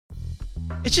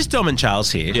It's just Dom and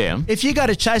Charles here. Yeah. If you go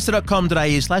to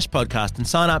chaser.com.au/podcast and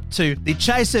sign up to the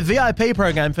Chaser VIP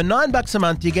program for $9 a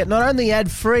month, you get not only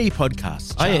ad-free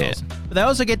podcasts, Charles, Oh, yeah. but they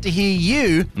also get to hear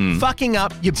you fucking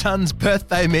up your son's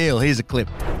birthday meal. Here's a clip.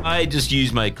 I just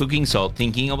used my cooking salt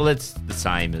thinking, oh, well, that's the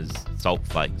same as salt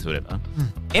flakes or whatever.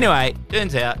 Anyway,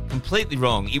 turns out, completely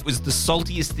wrong. It was the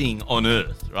saltiest thing on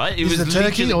earth, right? It Is was it the turkey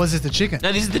literally- or was it the chicken?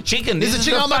 No, this is the chicken. This is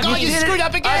the chicken. Oh my God, you screwed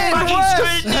up again. I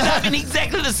fucking screwed it up in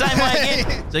exactly the same way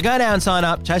again. So go now and sign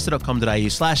up,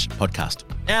 chaser.com.au/podcast.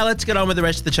 Now let's get on with the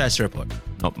rest of the Chaser Report.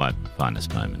 Not my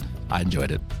finest moment. I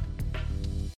enjoyed it.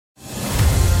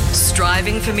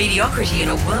 Striving for mediocrity in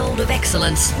a world of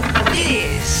excellence.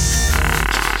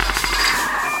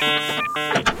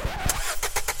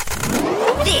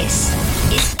 This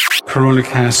is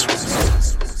CORONACAST.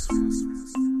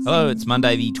 Hello, it's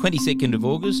Monday the 22nd of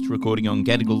August, recording on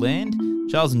Gadigal land.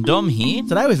 Charles and Dom here.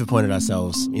 Today we've appointed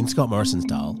ourselves, in Scott Morrison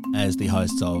style, as the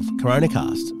hosts of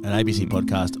CORONACAST, an ABC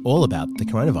podcast all about the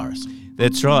coronavirus.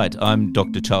 That's right, I'm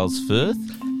Dr. Charles Firth.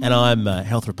 And I'm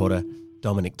health reporter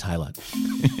Dominic Taylor.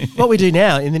 What we do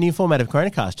now in the new format of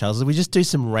CORONACAST, Charles, is we just do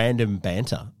some random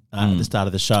banter at the start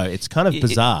of the show. It's kind of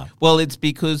bizarre. Well, it's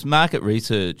because market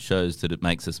research shows that it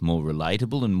makes us more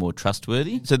relatable and more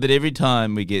trustworthy, so that every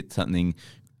time we get something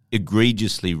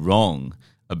egregiously wrong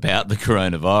about the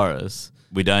coronavirus,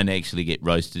 we don't actually get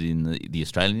roasted in the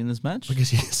Australian as much.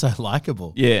 Because you're so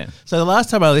likeable. Yeah. So the last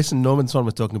time I listened, Norman Swan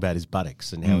was talking about his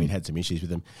buttocks and how he'd had some issues with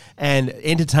them, and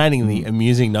entertaining the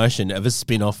amusing notion of a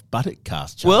spin-off buttock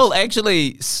cast. Charles. Well,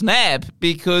 actually, snap,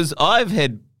 because I've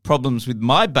had problems with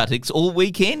my buttocks all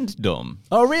weekend, Dom.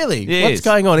 Oh, really? Yes. What's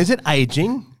going on? Is it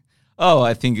aging? Oh,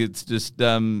 I think it's just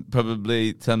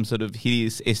probably some sort of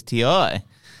hideous STI.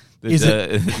 Is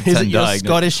it your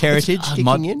Scottish heritage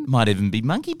kicking in? Might even be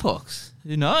monkeypox.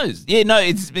 Who knows? Yeah, no,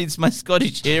 it's my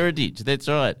Scottish heritage. That's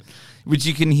right, which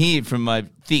you can hear from my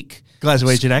thick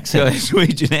Glaswegian accent.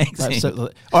 Glaswegian accent.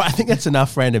 Absolutely. All right, I think that's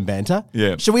enough random banter.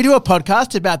 Yeah. Should we do a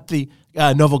podcast about the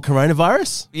novel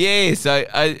coronavirus? Yeah, so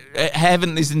I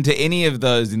haven't listened to any of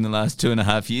those in the last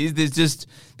 2.5 years.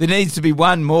 There needs to be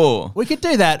one more. We could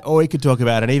do that, or we could talk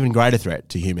about an even greater threat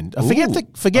to human. Forget okay.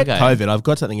 COVID. I've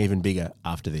got something even bigger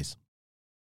after this.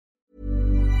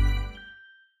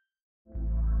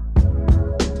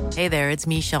 Hey there, it's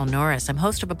Michelle Norris. I'm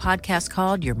host of a podcast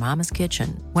called Your Mama's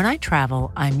Kitchen. When I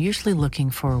travel, I'm usually looking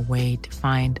for a way to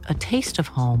find a taste of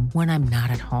home when I'm not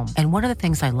at home. And one of the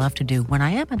things I love to do when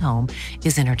I am at home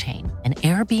is entertain. And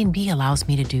Airbnb allows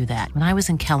me to do that. When I was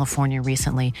in California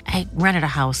recently, I rented a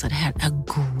house that had a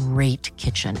great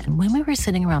kitchen. And when we were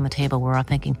sitting around the table, we were all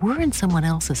thinking, we're in someone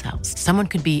else's house. Someone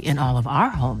could be in all of our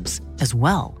homes as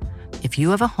well. If you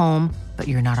have a home, but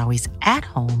you're not always at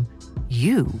home,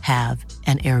 you have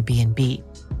an Airbnb.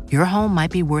 Your home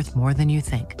might be worth more than you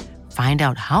think. Find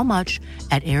out how much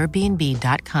at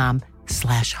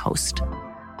airbnb.com/host.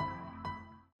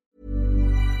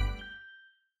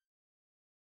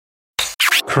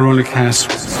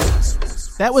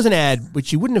 CORONACAST. That was an ad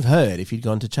which you wouldn't have heard if you'd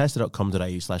gone to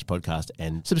chaser.com.au/podcast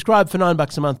and subscribe for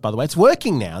 $9 a month, by the way. It's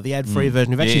working now, the ad-free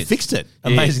version. We've actually fixed it,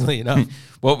 amazingly enough.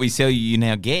 What we sell you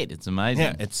now get. It's amazing.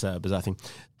 Yeah, it's a bizarre thing.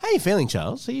 How are you feeling,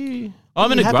 Charles? I'm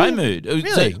in a happy? great mood.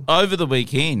 Really? So over the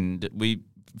weekend, we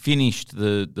finished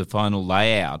the final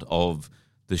layout of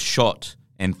the Shot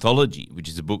Anthology, which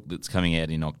is a book that's coming out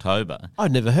in October.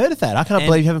 I've never heard of that. I can't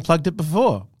believe you haven't plugged it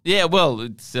before. Yeah, well,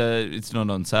 it's not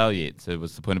on sale yet, so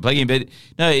what's the point of plugging? But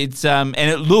no, it's and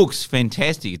it looks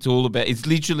fantastic. It's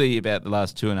literally about the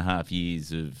last 2.5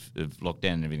 years of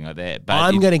lockdown and everything like that. But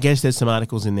I'm going to guess there's some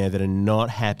articles in there that are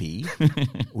not happy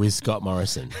with Scott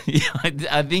Morrison. Yeah,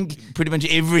 I think pretty much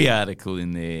every article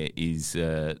in there is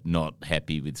not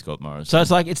happy with Scott Morrison.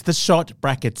 So it's the shot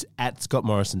brackets at Scott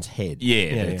Morrison's head.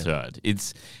 Yeah, that's right.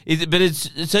 But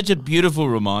it's such a beautiful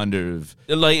reminder of,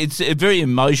 like, it's a very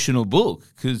emotional book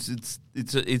because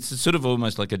it's sort of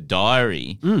almost like a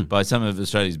diary by some of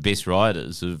Australia's best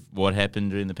writers of what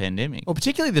happened during the pandemic. Well,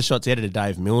 particularly the Shot's editor,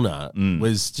 Dave Milner,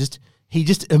 he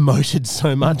just emoted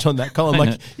so much on that column.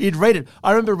 Like, you'd read it.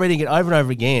 I remember reading it over and over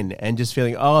again and just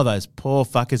feeling, oh, those poor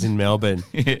fuckers in Melbourne.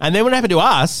 And then when it happened to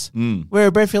us,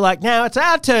 we're both feel like, now it's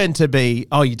our turn to be,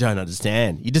 oh, you don't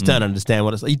understand. You just don't understand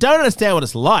what it's like. You don't understand what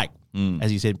it's like,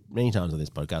 as you said many times on this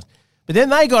podcast. But then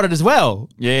they got it as well.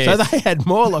 Yes. So they had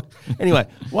more. Anyway,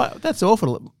 that's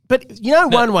awful. But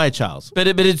one way, Charles. But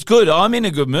it's good. I'm in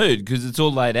a good mood because it's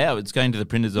all laid out. It's going to the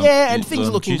printers on and things are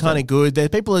on looking Tuesday. kind of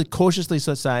good. People are cautiously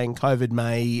sort of saying COVID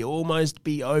may almost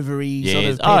be sort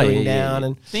of petering down.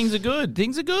 And things are good.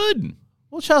 Things are good.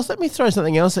 Well, Charles, let me throw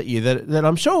something else at you that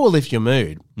I'm sure will lift your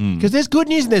mood. Because there's good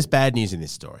news and there's bad news in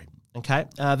this story. Okay.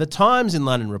 The Times in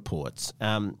London reports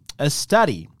a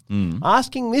study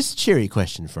asking this cheery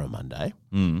question for a Monday.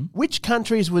 Which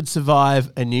countries would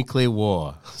survive a nuclear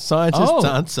war? Scientists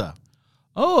answer.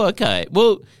 Oh, okay.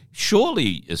 Well,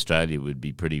 surely Australia would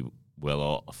be pretty well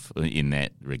off in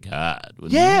that regard,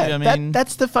 wouldn't Yeah, it? I mean,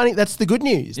 that's the good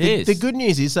news. Yes. The good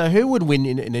news is, so who would win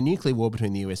in a nuclear war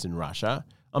between the US and Russia?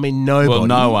 I mean, nobody. well,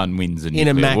 no one wins a nuclear in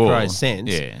a macro war. sense.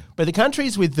 Yeah. But the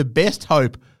countries with the best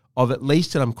hope of at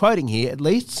least, and I'm quoting here, at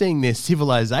least seeing their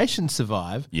civilization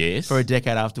survive Yes. for a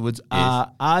decade afterwards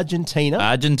are Argentina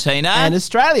Argentina and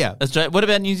Australia. What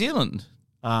about New Zealand?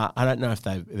 I don't know if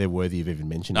they're worthy of even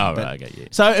mentioning. Oh, but- right, okay, yeah.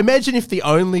 So imagine if the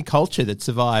only culture that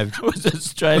survived Was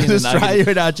Australia, was Australia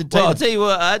and Argentina. Well, I'll tell you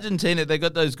what, Argentina, they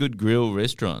got those good grill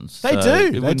restaurants. They so do.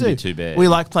 It They wouldn't do. be too bad. We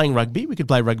like playing rugby. We could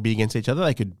play rugby against each other.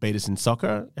 They could beat us in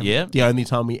soccer. Yeah. The only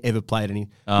time we ever played any.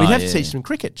 Oh, We'd have yeah. to teach them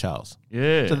cricket, Charles.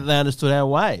 Yeah. So that they understood our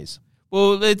ways.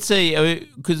 Well, let's see,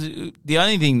 because the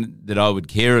only thing that I would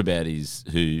care about is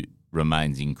who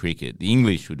remains in cricket. The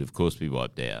English would, of course, be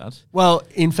wiped out. Well,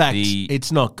 in fact, The-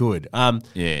 it's not good.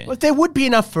 Yeah. But there would be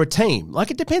enough for a team. Like,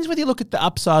 it depends whether you look at the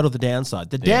upside or the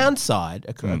downside. The downside,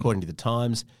 according to the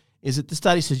Times, is that the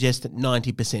study suggests that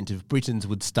 90% of Britons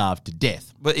would starve to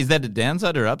death. But is that a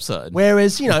downside or upside?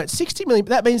 Whereas, 60 million,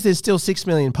 that means there's still 6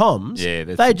 million Poms. Yeah,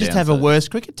 that's They the just have a downside. worse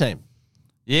cricket team.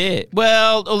 Yeah.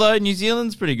 Well, although New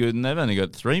Zealand's pretty good and they've only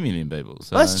got 3 million people.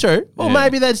 So, That's true. Well, yeah.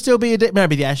 maybe there'd still be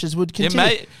maybe the Ashes would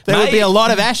continue. There would may- be a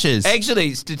lot of Ashes.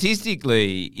 Actually,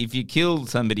 statistically, if you kill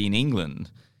somebody in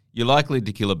England, you're likely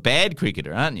to kill a bad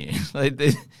cricketer, aren't you?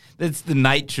 That's the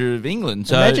nature of England.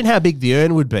 So Imagine how big the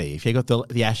urn would be if you got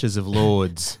the ashes of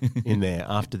Lords in there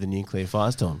after the nuclear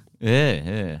firestorm.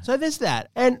 Yeah. So there's that.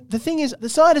 And the thing is, the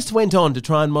scientists went on to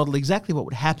try and model exactly what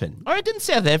would happen. I reckon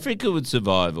South Africa would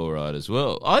survive all right as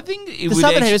well. I think it The would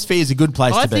Southern actually, Hemisphere is a good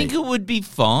place I to be. think it would be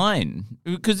fine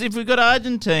because if we've got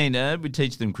Argentina, we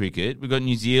teach them cricket. We've got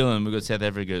New Zealand, we've got South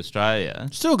Africa, Australia.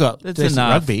 Still got That's decent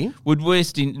enough. rugby. Would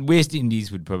West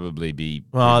Indies would probably be?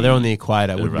 Oh, they're on the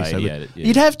equator. Wouldn't be so good. irradiated, yeah.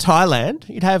 You'd have Thailand.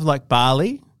 You'd have like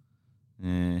Bali.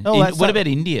 Yeah. Oh, that's what like- about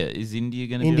India? Is India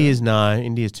going to?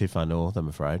 India's too far north, I'm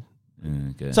afraid.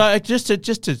 Okay. So just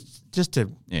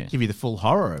to Yeah. give you the full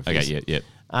horror of this. Okay. Yeah.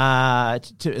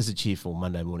 As a cheerful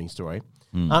Monday morning story.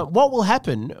 What will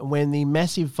happen when the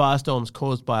massive firestorms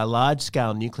caused by a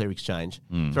large-scale nuclear exchange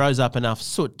throws up enough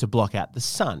soot to block out the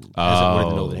sun, as it were in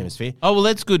the Northern Hemisphere? Oh well,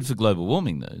 that's good for global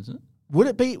warming, though, isn't it?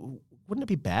 Wouldn't it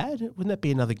be bad? Wouldn't that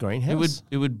be another greenhouse?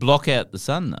 It would block out the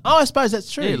sun, though. Oh, I suppose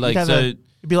that's true. Yeah, like, You'd have so-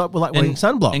 it'd be like wearing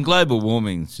sunblock. And global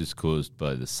warming's just caused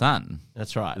by the sun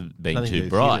That's right. being Nothing to do too with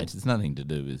bright. humans. It's nothing to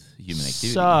do with human activity.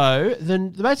 So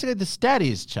basically the stat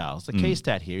is, Charles, the key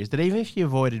stat here is that even if you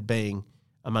avoided being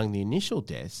among the initial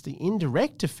deaths, the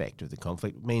indirect effect of the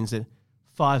conflict means that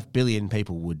 5 billion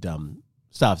people would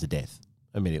starve to death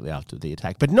immediately after the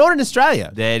attack. But not in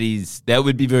Australia. that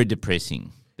would be very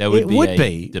depressing. That would It be would a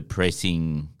be.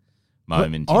 depressing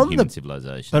moment on in human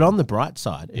civilization. But on the bright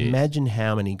side, imagine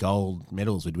how many gold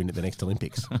medals we'd win at the next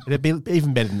Olympics. It'd be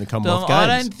even better than the Commonwealth Dom, I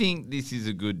Games. don't think this is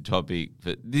a good topic,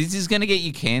 but this is going to get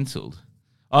you cancelled.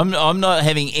 I'm not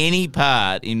having any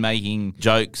part in making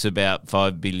jokes about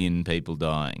 5 billion people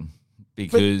dying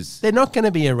because They're not going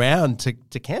to be around to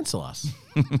cancel us.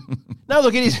 No,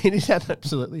 look, it is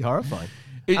absolutely horrifying.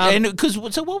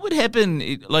 so what would happen?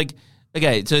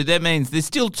 Okay, so that means there's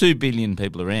still 2 billion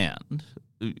people around.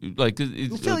 Like,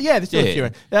 There's still a few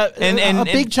around. A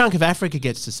big chunk of Africa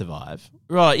gets to survive.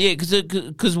 right, yeah,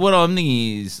 because what I'm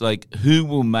thinking is like, who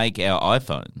will make our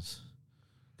iPhones?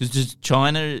 Because does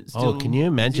China still? Can you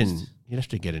imagine? exist? You'd have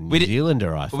to get a New We'd- Zealander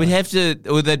iPhone. We'd have to,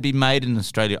 or they'd be made in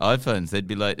Australia. iPhones, they'd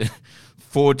be like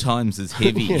 4 times as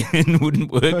heavy and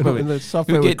wouldn't work. And the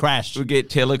software would crash. We'd get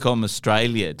Telecom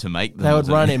Australia to make them. They would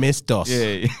or run something. MS-DOS.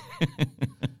 Yeah.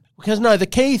 Because, no, the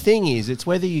key thing is it's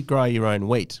whether you grow your own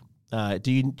wheat.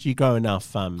 Do you grow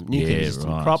enough nuclear-resistant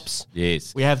right. crops?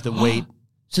 Yes. We have the wheat.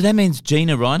 So that means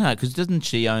Gina Reinhardt, because doesn't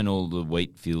she own all the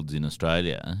wheat fields in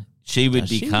Australia? She would Does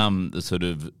she? become the sort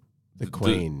of The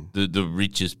queen. the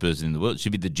richest person in the world.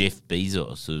 She'd be the Jeff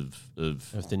Bezos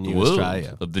of the new world,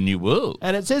 Australia. of the new world.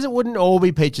 And it says it wouldn't all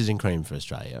be peaches and cream for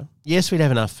Australia. Yes, we'd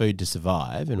have enough food to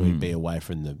survive and we'd be away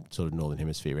from the sort of Northern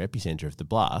Hemisphere epicentre of the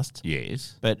blast.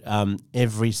 Yes. But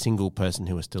every single person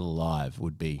who was still alive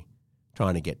would be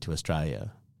trying to get to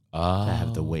Australia to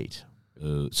have the wheat.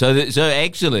 So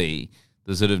actually,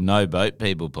 the sort of no boat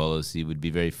people policy would be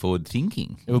very forward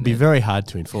thinking. It would be very hard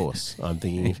to enforce. I'm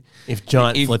thinking if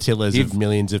giant flotillas of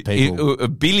millions of people.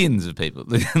 Billions of people.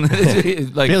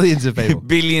 Like, Billions of people.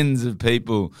 Billions of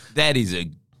people. That is a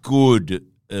good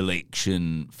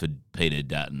election for Peter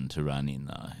Dutton to run in,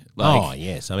 though. Oh,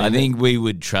 yes. I think we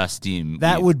would trust him.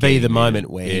 That with would be getting the rid moment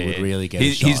of- where he would really get a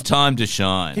his, shot. his time to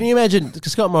shine. Can you imagine?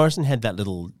 Scott Morrison had that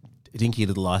little dinky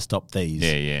little I Stop These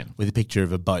Yeah. with a picture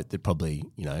of a boat that probably,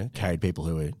 carried people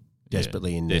who were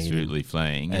desperately in need. Desperately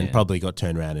fleeing. And yeah. probably got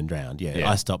turned around and drowned. Yeah, Yeah.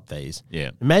 I Stop These.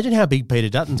 Yeah. Imagine how big Peter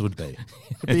Dutton's would be.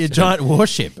 It'd be a giant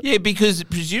warship. Yeah, because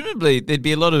presumably there'd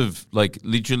be a lot of,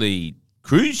 literally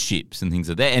cruise ships and things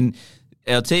like that. And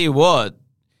I'll tell you what,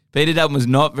 Peter Dutton was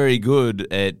not very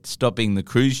good at stopping the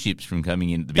cruise ships from coming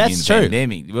in at the beginning That's of the true.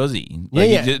 pandemic, was he?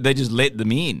 Yeah. They just let them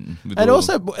in. with And all-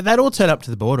 also, they'd all turn up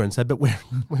to the border and say, but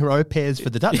we're au pairs for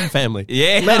the Dutton family.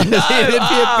 Yeah, Let us in. I know. It'd be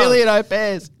a Oh. billion au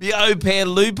pairs. the au pair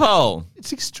loophole.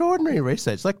 It's extraordinary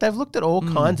research. They've looked at all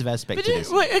kinds of aspects of this.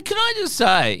 Wait, can I just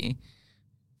say,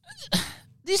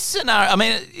 this scenario, I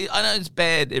mean, I know it's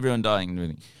bad, everyone dying and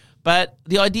everything, but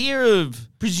the idea of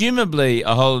presumably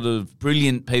a whole lot of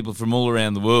brilliant people from all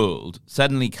around the world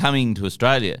suddenly coming to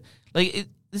Australia,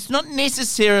 it's not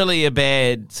necessarily a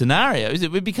bad scenario, is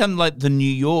it? We've become like the New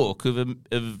York of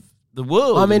the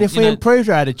world. I mean, if You we know, improved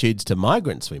our attitudes to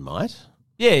migrants, we might.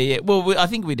 Yeah. Well, I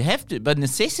think we'd have to, by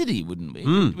necessity, wouldn't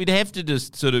we? We'd have to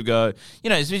just sort of go,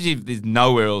 especially if there's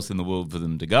nowhere else in the world for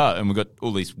them to go, and we've got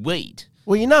all this wheat.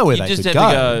 Well, you know where You they just could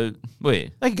have go. to go where?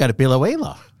 They could go to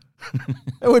Billawheeler.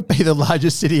 It would be the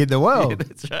largest city in the world.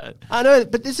 That's right. I know,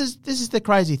 but this is the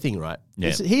crazy thing, right?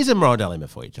 Yeah. Here's a moral dilemma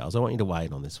for you, Charles. I want you to weigh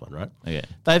in on this one, right? Okay.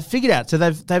 They've figured out, so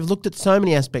they've looked at so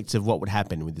many aspects of what would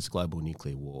happen with this global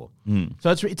nuclear war.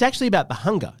 So it's actually about the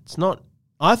hunger. It's not.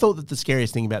 I thought that the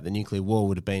scariest thing about the nuclear war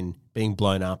would have been being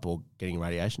blown up or getting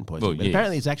radiation poisoning, Well, but yes.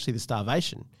 apparently it's actually the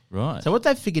starvation. Right. So what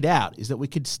they've figured out is that we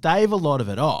could stave a lot of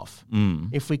it off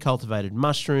if we cultivated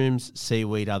mushrooms,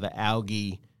 seaweed, other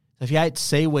algae. So if you ate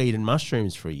seaweed and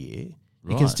mushrooms for a year, you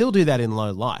can Right. still do that in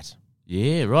low light.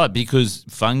 Yeah, right, because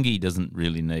fungi doesn't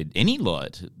really need any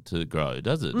light to grow,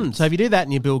 does it? So if you do that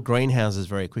and you build greenhouses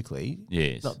very quickly,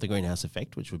 Yes. not the greenhouse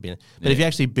effect, which would be, but if you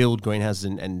actually build greenhouses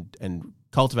and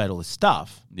cultivate all this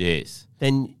stuff, Yes.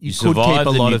 then you could survive keep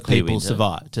a the lot of nuclear people winter.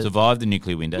 survive. Survive the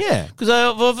nuclear winter. Yeah. Because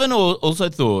I've often also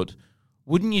thought,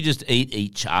 wouldn't you just eat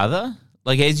each other?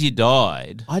 Like as you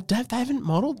died, They haven't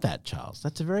modelled that, Charles.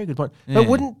 That's a very good point. Yeah. But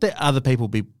wouldn't the other people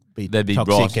be they'd be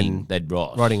toxic rotting. and They'd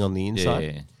rot. rotting on the inside?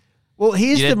 Yeah. Well,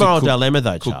 here's You'd the have to moral cook- dilemma,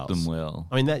 though, Cook Charles. them well.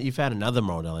 I mean, that you found another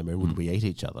moral dilemma. Would we eat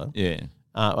each other? Yeah.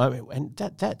 And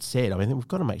that said, I mean, we've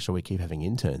got to make sure we keep having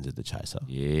interns at the Chaser.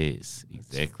 Yes,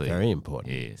 exactly. Very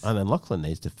important. Yes. And then Lachlan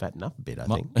needs to fatten up a bit, I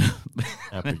think,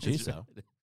 our producer.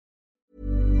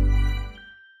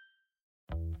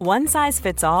 One size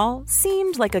fits all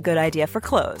seemed like a good idea for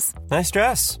clothes Nice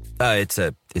dress. It's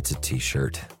a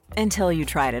t-shirt. until you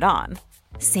tried it on.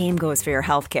 Same goes for your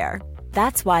healthcare.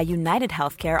 That's why United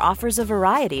Healthcare offers a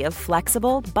variety of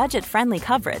flexible, budget-friendly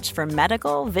coverage for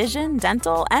medical, vision,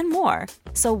 dental, and more.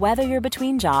 So whether you're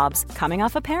between jobs, coming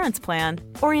off a parent's plan,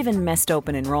 or even missed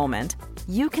open enrollment,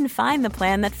 you can find the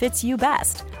plan that fits you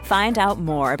best. Find out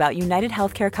more about United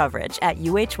Healthcare coverage at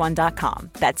uh1.com.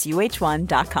 That's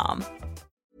uh1.com.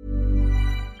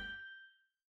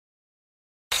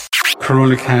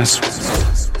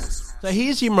 CORONACAST. So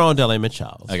here's your moral dilemma,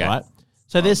 Charles, Okay. right?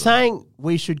 So they're saying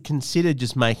we should consider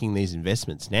just making these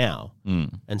investments now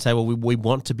and say, well, we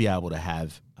want to be able to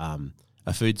have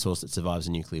a food source that survives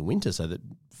a nuclear winter so that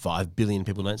 5 billion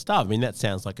people don't starve. I mean, that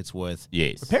sounds like it's worth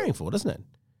Yes. preparing for, doesn't it?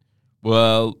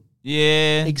 Well,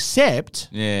 yeah. Except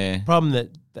Yeah. the problem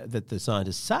that the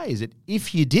scientists say is that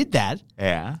if you did that,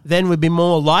 Yeah. then we'd be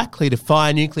more likely to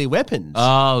fire nuclear weapons.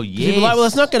 Oh, 'Cause yes. you'd be like, well,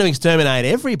 it's not going to exterminate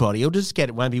everybody. It'll just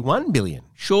it won't be 1 billion.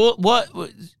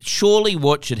 Surely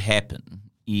what should happen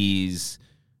is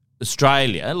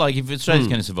Australia, like if Australia's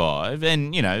going to survive,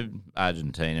 and,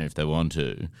 Argentina, if they want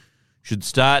to, should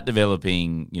start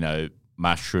developing,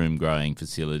 mushroom growing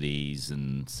facilities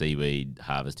and seaweed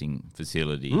harvesting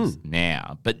facilities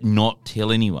now, but not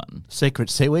tell anyone. Secret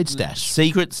seaweed stash.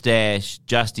 Secret stash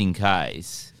just in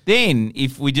case. Then,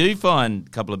 if we do find a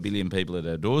couple of billion people at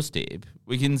our doorstep,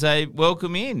 we can say,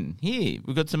 welcome in. Here,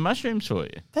 we've got some mushrooms for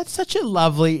you. That's such a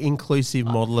lovely, inclusive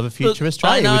model of a future Look,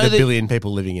 Australia I know with a that billion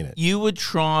people living in it. You were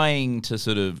trying to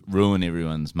sort of ruin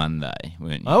everyone's Monday,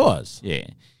 weren't you? I was. Yeah.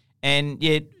 And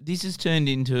yet, this has turned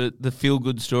into the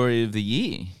feel-good story of the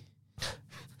year.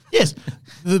 Yes,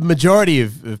 the majority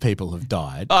of people have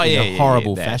died in a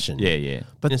horrible fashion. Yeah, yeah.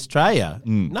 But in Australia,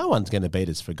 no one's going to beat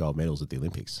us for gold medals at the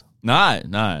Olympics,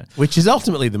 No. which is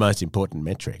ultimately the most important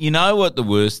metric. You know what the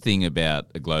worst thing about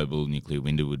a global nuclear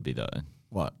winter would be, though?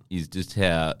 What? Is just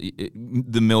how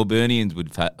the Melburnians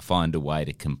would find a way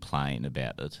to complain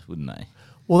about it, wouldn't they?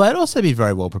 Well, they'd also be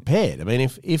very well prepared. I mean,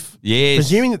 if Yes.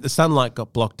 presuming that the sunlight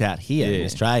got blocked out here in Yeah.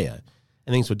 Australia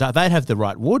and things were done, they'd have the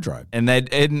right wardrobe. And they'd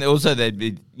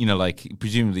be, like,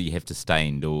 presumably you have to stay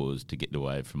indoors to get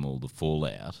away from all the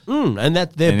fallout. And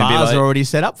that their And it'd be bars like- are already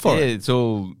set up for Yeah, it. it's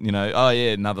all,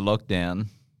 another lockdown.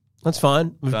 That's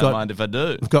fine. Don't mind if I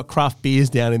do. We've got craft beers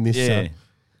down in this Yeah.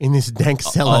 in this dank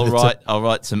cellar. I'll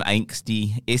write some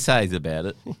angsty essays about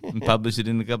it and publish it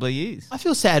in a couple of years. I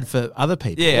feel sad for other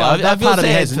people. Yeah, Well, I that feel part of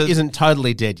me sad for- isn't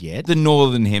totally dead yet. The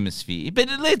Northern Hemisphere. But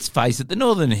let's face it, the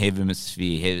Northern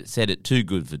Hemisphere has said it too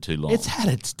good for too long. It's had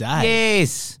its day.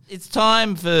 Yes. It's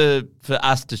time for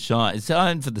us to shine. It's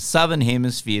time for the Southern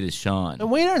Hemisphere to shine.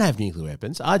 And we don't have nuclear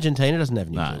weapons. Argentina doesn't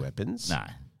have nuclear weapons. No.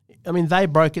 I mean, they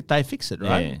broke it, they fix it,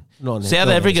 right? Yeah. South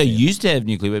Africa used to have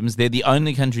nuclear weapons. They're the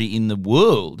only country in the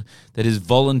world that has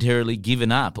voluntarily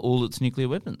given up all its nuclear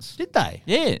weapons. Did they?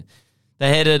 Yeah.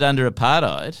 They had it under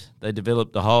apartheid. They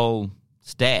developed a whole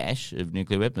stash of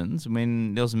nuclear weapons. And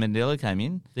when Nelson Mandela came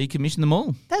in, decommissioned them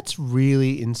all. That's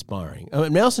really inspiring. I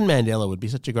mean, Nelson Mandela would be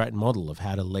such a great model of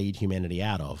how to lead humanity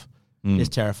out of this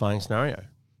terrifying scenario.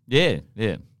 Yeah,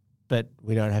 yeah. But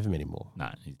we don't have him anymore.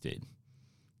 No, he's dead.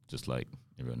 Just like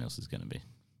everyone else is going to be.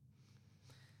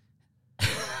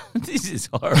 This is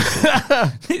horrible.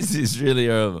 This is really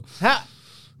horrible. How?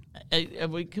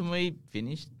 Can we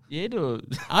finish yet? Or?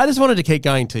 I just wanted to keep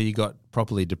going till you got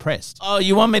properly depressed. Oh,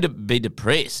 you want me to be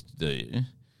depressed, do you?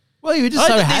 Well, you were just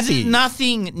so there's happy.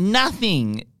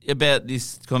 Nothing about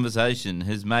this conversation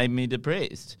has made me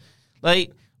depressed.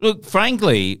 Like, look,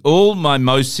 frankly, all my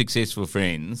most successful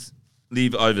friends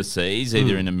live overseas,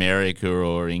 either in America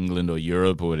or England or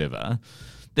Europe or whatever.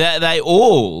 They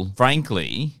all,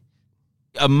 frankly,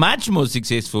 are much more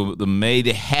successful than me.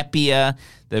 They're happier.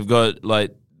 They've got,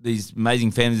 like, these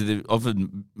amazing families that are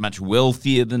often much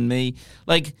wealthier than me.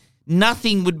 Like,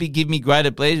 nothing would give me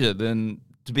greater pleasure than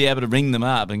to be able to ring them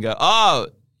up and go, oh,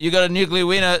 you got a nuclear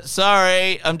winter.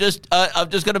 Sorry, I've just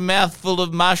got a mouthful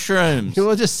of mushrooms.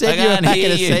 We'll just send I you a can't packet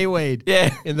hear of you." seaweed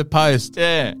Yeah. in the post.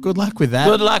 Yeah. Good luck with that.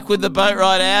 Good luck with the boat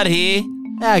ride out here.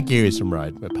 Our gear is from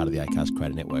Road. We're part of the Acast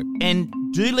Creator Network. And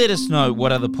do let us know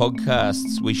what other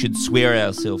podcasts we should swear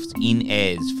ourselves in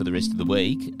as for the rest of the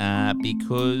week,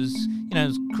 because,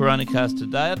 it's CoronaCast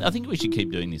today. I think we should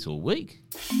keep doing this all week.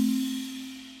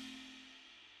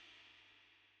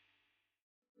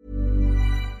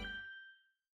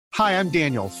 Hi, I'm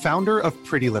Daniel, founder of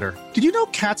Pretty Litter. Did you know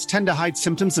cats tend to hide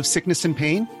symptoms of sickness and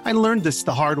pain? I learned this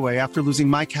the hard way after losing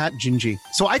my cat, Gingy.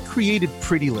 So I created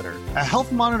Pretty Litter, a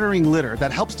health monitoring litter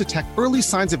that helps detect early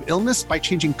signs of illness by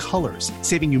changing colors,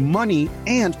 saving you money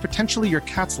and potentially your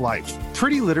cat's life.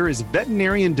 Pretty Litter is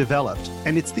veterinarian developed,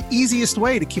 and it's the easiest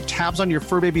way to keep tabs on your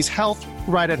fur baby's health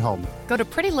right at home. Go to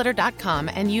prettylitter.com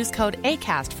and use code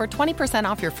ACAST for 20%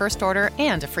 off your first order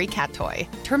and a free cat toy.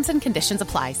 Terms and conditions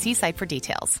apply. See site for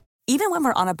details. Even when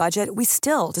we're on a budget, we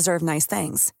still deserve nice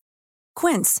things.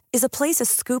 Quince is a place to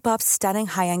scoop up stunning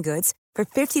high-end goods for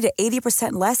 50 to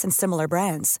 80% less than similar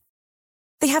brands.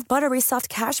 They have buttery soft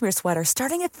cashmere sweaters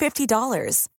starting at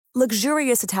 $50,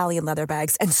 luxurious Italian leather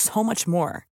bags, and so much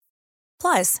more.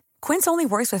 Plus, Quince only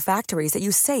works with factories that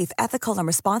use safe, ethical, and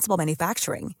responsible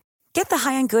manufacturing. Get the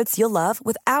high-end goods you'll love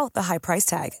without the high price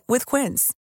tag with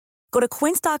Quince. Go to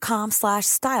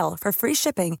quince.com/style for free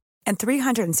shipping and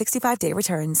 365-day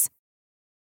returns.